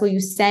address? Will you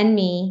send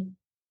me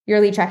your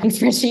lead tracking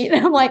spreadsheet?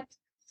 And I'm like,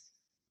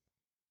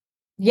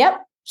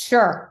 yep,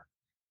 sure.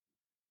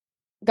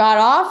 Got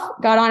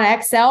on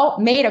Excel,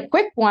 made a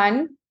quick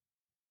one,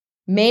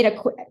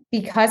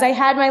 because I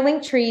had my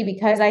Linktree,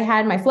 because I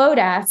had my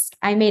Flowdesk,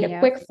 I made a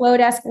quick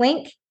Flowdesk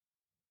link.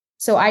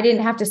 So I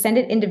didn't have to send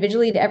it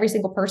individually to every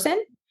single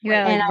person.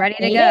 And ready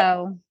to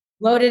go.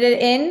 Loaded it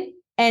in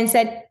and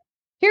said,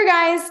 here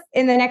guys,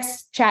 in the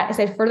next chat, I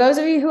said, for those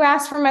of you who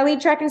asked for my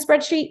lead tracking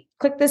spreadsheet,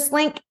 click this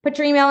link, put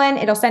your email in,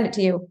 it'll send it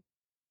to you.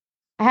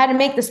 I had to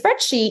make the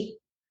spreadsheet,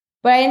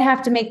 but I didn't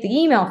have to make the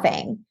email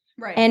thing.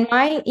 Right. And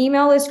my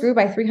email list grew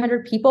by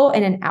 300 people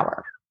in an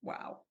hour.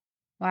 Wow.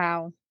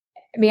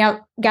 I mean, I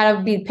got to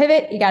be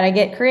pivot. You got to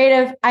get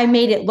creative. I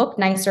made it look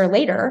nicer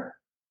later.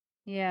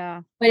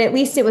 Yeah. But at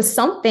least it was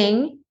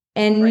something.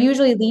 And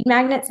usually lead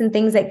magnets and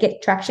things that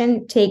get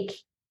traction take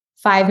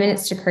 5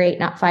 minutes to create,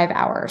 not 5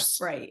 hours.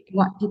 Right.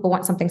 People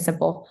want something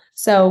simple.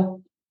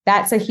 So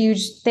that's a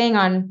huge thing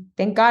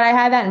thank God I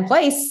had that in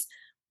place.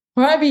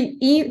 I'd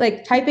be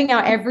typing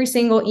out every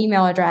single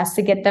email address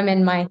to get them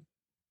in my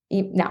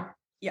no.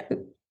 Yeah.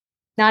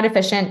 Not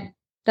efficient.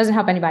 Doesn't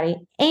help anybody.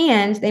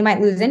 And they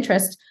might lose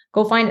interest,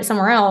 go find it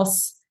somewhere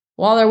else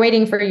while they're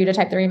waiting for you to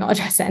type their email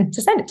address in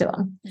to send it to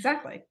them.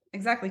 Exactly.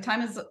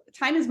 Time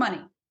is money.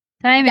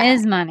 Time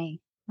is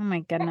money. Oh my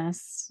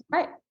goodness.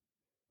 Right.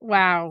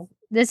 Wow.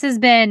 This has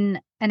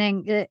been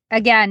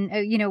again,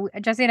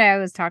 Jesse and I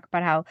always talk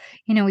about how,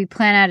 we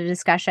plan out a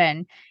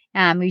discussion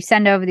We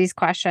send over these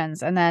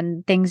questions and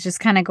then things just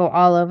kind of go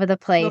all over the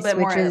place. A little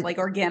bit which more is like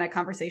organic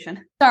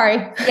conversation. Sorry.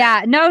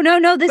 Yeah, no.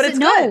 This But is it's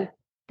no. good.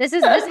 This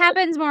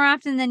happens more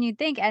often than you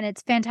think, and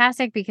it's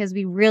fantastic because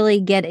we really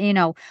get,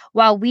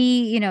 while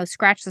we,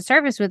 scratch the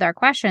surface with our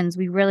questions,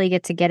 we really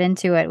get to get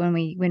into it when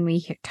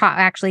we talk,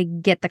 actually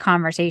get the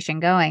conversation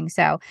going.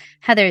 So,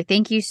 Heather,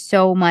 thank you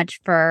so much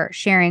for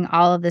sharing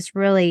all of this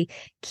really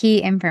key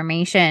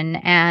information,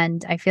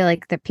 and I feel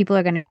like that people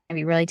are going to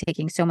be really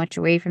taking so much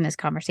away from this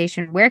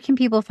conversation. Where can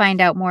people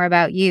find out more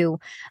about you,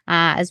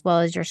 as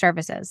well as your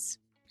services?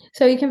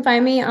 So you can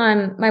find me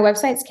on my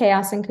website's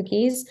Chaos and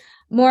Cookies.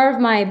 More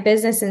of my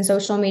business and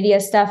social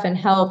media stuff and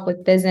help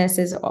with business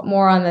is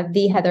more on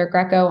the Heather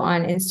Greco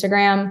on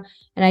Instagram.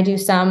 And I do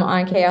some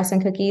on Chaos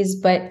and Cookies.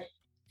 But if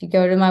you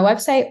go to my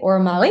website or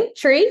my link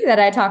tree that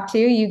I talked to,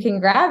 you can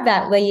grab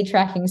that lead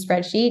tracking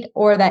spreadsheet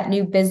or that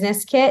new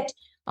business kit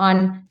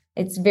on.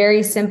 It's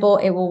very simple.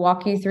 It will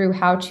walk you through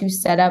how to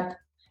set up,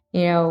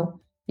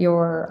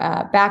 your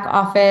back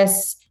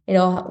office.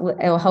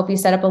 It'll help you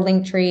set up a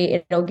link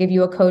tree. It'll give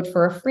you a code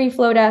for a free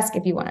Flowdesk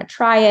if you want to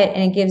try it,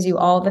 and it gives you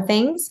all the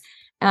things.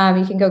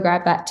 You can go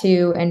grab that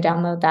too and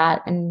download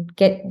that and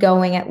get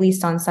going at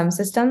least on some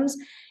systems.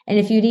 And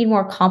if you need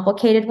more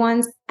complicated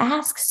ones,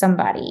 ask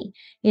somebody.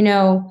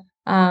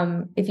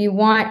 If you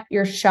want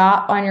your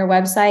shop on your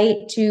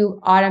website to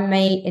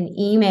automate an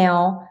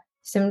email,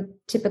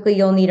 typically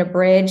you'll need a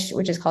bridge,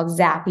 which is called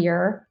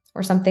Zapier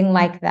or something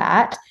like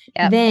that.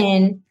 Yep.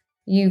 Then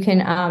you can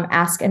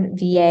ask a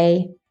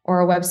VA or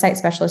a website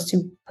specialist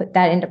to put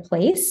that into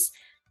place.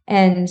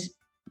 And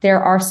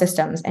there are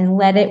systems, and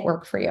let it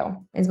work for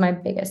you is my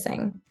biggest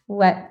thing.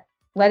 Let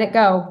it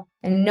go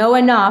and know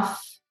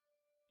enough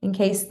in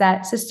case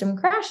that system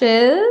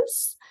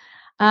crashes,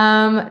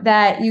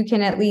 that you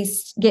can at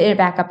least get it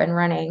back up and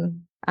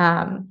running,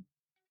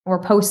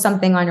 or post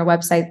something on your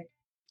website,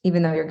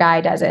 even though your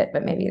guy does it,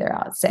 but maybe they're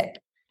out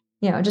sick.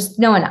 Just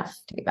know enough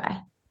to get by.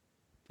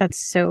 That's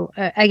so,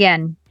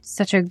 again,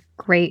 such a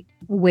great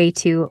way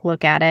to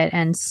look at it,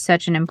 and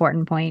such an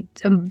important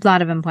point. A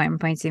lot of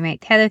important points you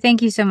make. Heather,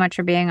 thank you so much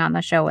for being on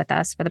the show with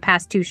us for the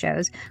past 2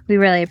 shows. We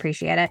really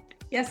appreciate it.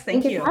 Yes,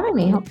 thank you for having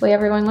me. Hopefully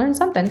everyone learned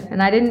something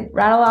and I didn't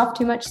rattle off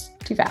too much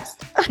too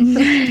fast.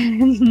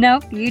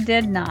 Nope, you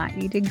did not.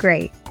 You did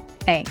great.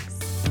 Thanks.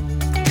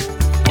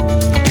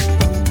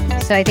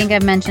 So I think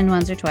I've mentioned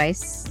once or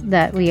twice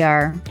that we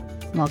are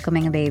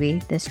welcoming a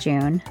baby this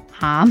June.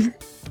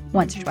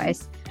 Once or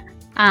twice.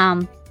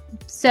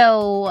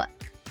 So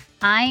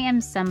I am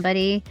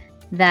somebody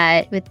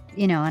that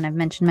and I've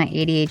mentioned my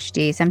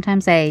ADHD.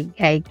 Sometimes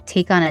I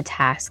take on a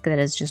task that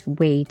is just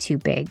way too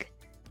big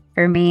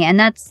for me. And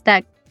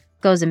that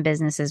goes in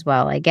business as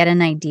well. I get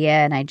an idea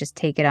and I just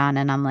take it on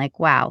and I'm like,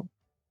 wow,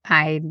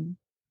 I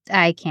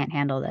can't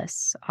handle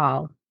this,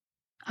 all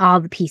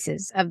the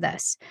pieces of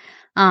this.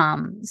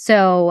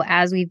 So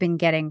as we've been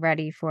getting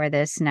ready for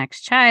this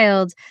next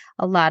child,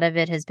 a lot of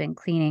it has been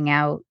cleaning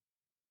out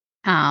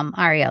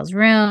Ariel's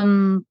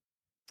room,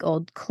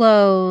 old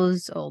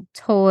clothes, old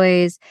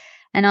toys,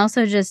 and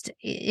also just,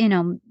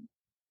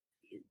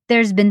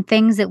 there's been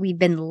things that we've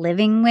been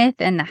living with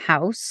in the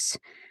house,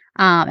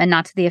 and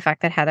not to the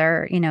effect that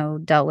Heather,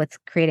 dealt with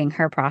creating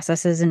her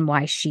processes and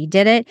why she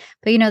did it.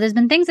 But, there's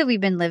been things that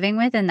we've been living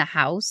with in the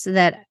house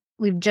that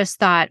we've just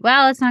thought,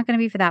 well, it's not going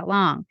to be for that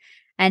long.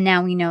 And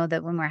now we know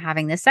that when we're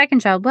having this second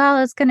child,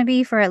 well, it's going to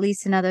be for at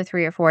least another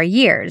 3 or 4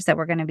 years that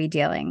we're going to be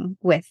dealing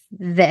with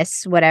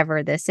this,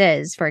 whatever this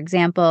is. For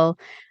example,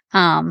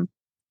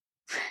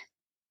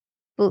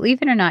 believe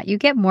it or not, you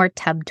get more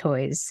tub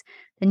toys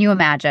than you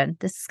imagine.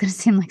 This is going to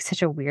seem like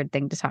such a weird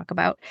thing to talk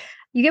about.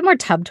 You get more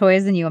tub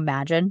toys than you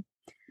imagine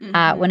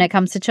when it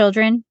comes to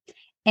children.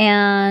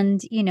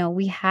 And,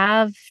 we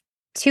have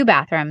 2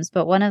 bathrooms,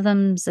 but one of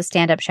them's a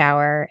stand-up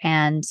shower.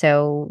 And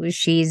so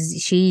she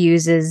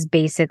uses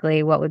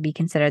basically what would be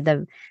considered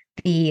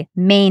the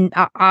main,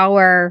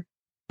 our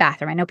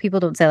bathroom. I know people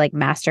don't say like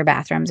master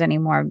bathrooms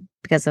anymore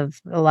because of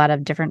a lot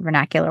of different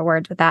vernacular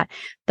words with that,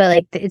 but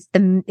like it's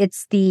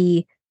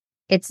the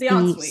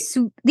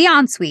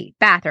ensuite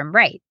bathroom.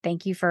 Right.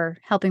 Thank you for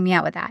helping me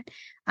out with that.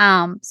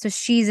 So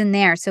she's in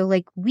there. So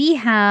like we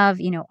have,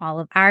 all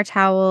of our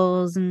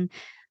towels and,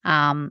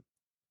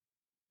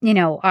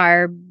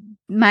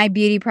 my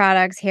beauty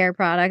products, hair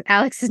products.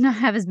 Alex does not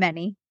have as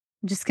many.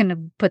 I'm just going to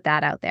put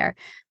that out there.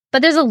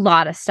 But there's a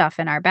lot of stuff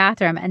in our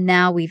bathroom. And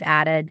now we've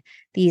added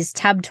these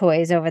tub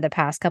toys over the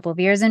past couple of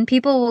years. And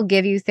people will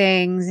give you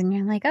things and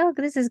you're like, oh,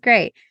 this is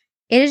great.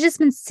 It has just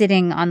been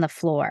sitting on the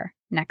floor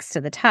next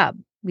to the tub.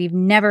 We've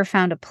never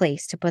found a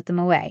place to put them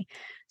away.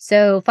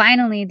 So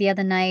finally, the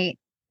other night,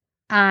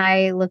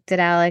 I looked at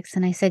Alex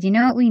and I said, you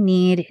know what we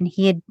need? And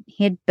he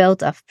had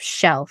built a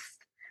shelf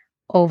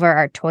over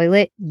our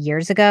toilet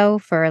years ago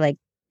for like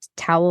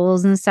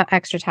towels and stuff,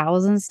 extra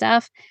towels and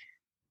stuff.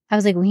 I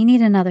was like, we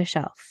need another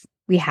shelf.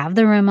 We have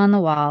the room on the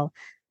wall.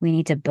 We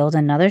need to build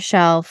another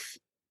shelf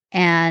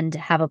and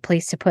have a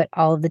place to put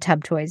all of the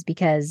tub toys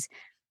because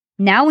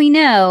now we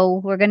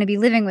know we're going to be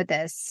living with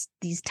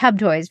these tub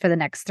toys for the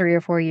next 3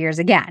 or 4 years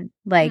again.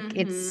 Like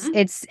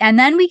it's, and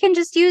then we can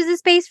just use the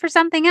space for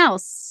something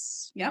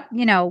else. Yep.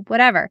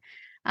 Whatever.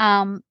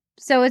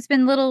 So it's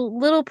been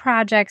little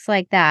projects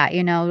like that.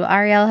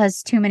 Ariel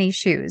has too many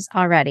shoes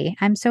already.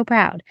 I'm so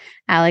proud.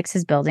 Alex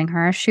is building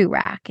her a shoe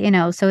rack,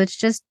 so it's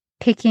just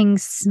picking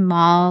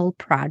small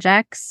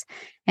projects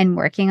and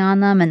working on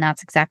them. And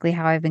that's exactly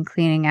how I've been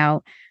cleaning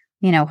out,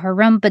 her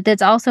room. But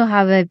that's also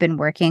how I've been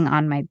working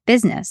on my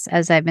business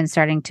as I've been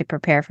starting to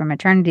prepare for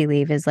maternity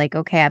leave is like,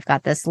 okay, I've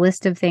got this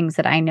list of things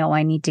that I know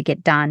I need to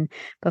get done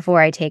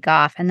before I take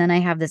off. And then I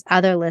have this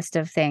other list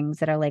of things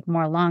that are like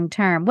more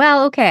long-term.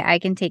 Well, okay, I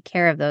can take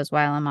care of those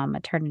while I'm on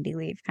maternity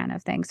leave kind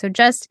of thing. So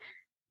just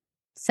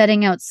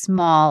setting out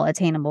small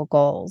attainable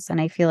goals. And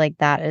I feel like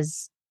that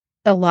is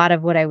a lot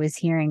of what I was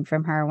hearing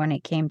from her when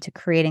it came to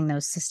creating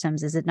those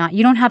systems. Is it not,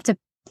 you don't have to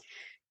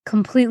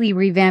completely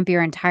revamp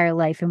your entire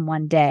life in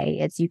one day.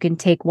 It's you can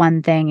take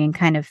one thing and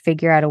kind of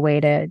figure out a way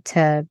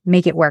to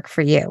make it work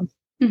for you.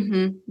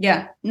 Mm-hmm.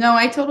 Yeah, no,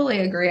 I totally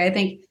agree. I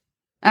think,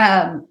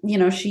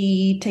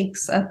 she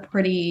takes a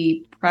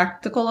pretty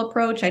practical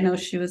approach. I know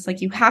she was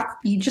like, you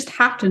just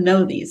have to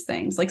know these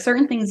things, like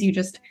certain things you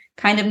just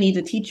kind of need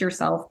to teach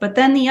yourself. But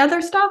then the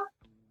other stuff,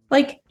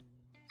 like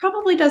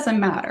probably doesn't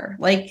matter.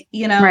 Like,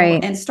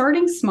 Right. And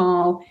starting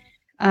small,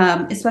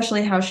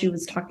 especially how she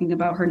was talking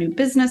about her new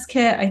business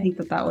kit. I think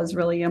that was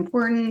really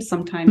important.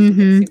 Sometimes you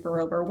get super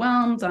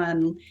overwhelmed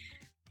and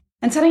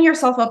setting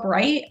yourself up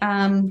right.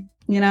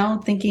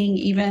 Thinking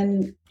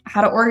even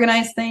how to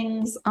organize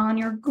things on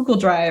your Google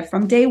Drive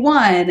from day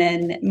one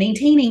and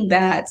maintaining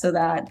that so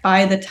that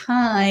by the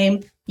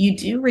time you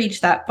do reach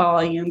that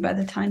volume, by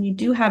the time you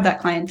do have that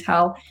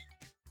clientele,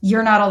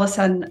 you're not all of a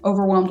sudden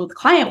overwhelmed with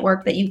client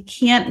work that you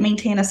can't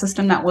maintain a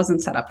system that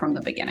wasn't set up from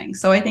the beginning.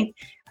 So I think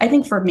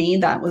for me,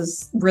 that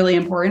was really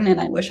important. And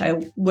I wish I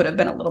would have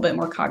been a little bit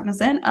more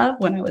cognizant of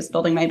when I was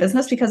building my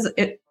business, because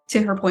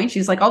to her point,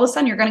 she's like, all of a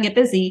sudden you're going to get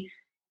busy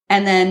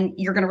and then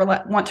you're going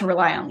to want to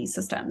rely on these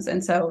systems.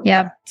 And so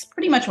that's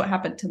pretty much what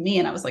happened to me.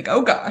 And I was like,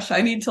 oh gosh,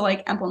 I need to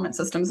like implement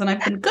systems, and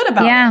I've been good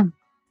about it.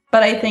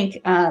 But I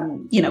think,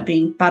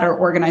 being better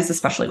organized,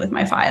 especially with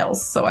my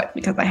files.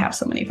 Because I have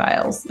so many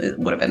files, it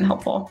would have been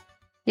helpful.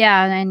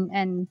 Yeah.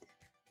 And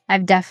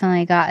I've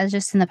definitely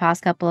just in the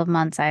past couple of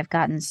months, I've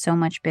gotten so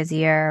much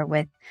busier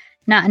with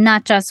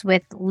not just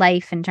with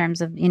life in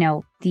terms of,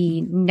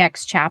 the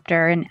next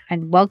chapter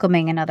and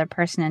welcoming another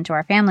person into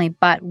our family,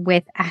 but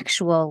with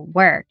actual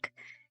work.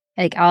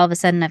 Like all of a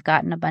sudden I've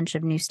gotten a bunch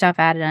of new stuff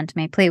added onto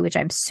my plate, which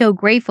I'm so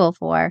grateful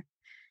for.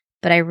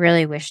 But I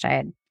really wished I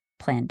had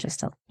planned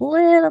just a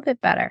little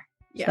bit better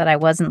so that I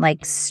wasn't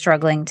like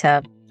struggling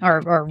to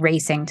or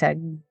racing to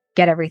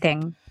get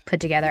everything put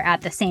together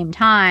at the same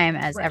time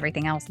as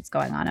everything else that's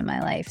going on in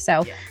my life.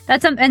 So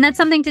that's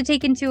something to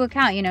take into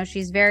account.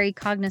 She's very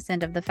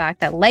cognizant of the fact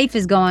that life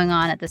is going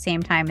on at the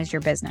same time as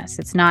your business.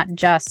 It's not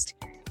just,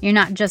 you're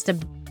not just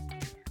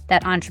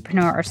that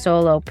entrepreneur or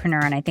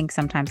solopreneur. And I think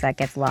sometimes that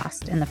gets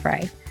lost in the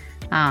fray.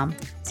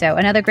 So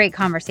another great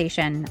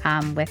conversation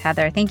with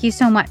Heather. Thank you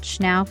so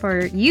much now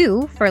for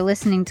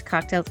listening to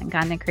Cocktails and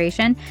Content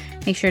Creation.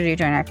 Make sure to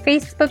join our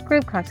Facebook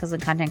group, Cocktails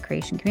and Content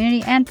Creation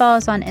Community, and follow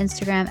us on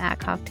Instagram at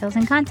Cocktails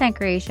and Content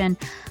Creation.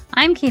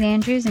 I'm Kate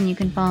Andrews, and you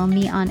can follow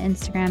me on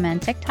Instagram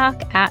and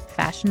TikTok at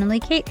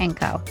Fashionably Kate &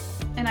 Co.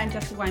 And I'm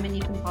Jessie Wyman.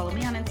 You can follow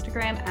me on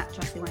Instagram at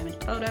Jessie Wyman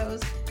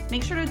Photos.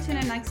 Make sure to tune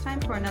in next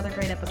time for another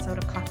great episode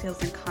of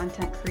Cocktails and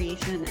Content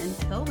Creation.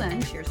 Until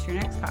then, cheers to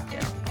your next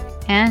cocktail.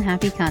 And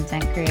happy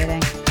content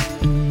creating.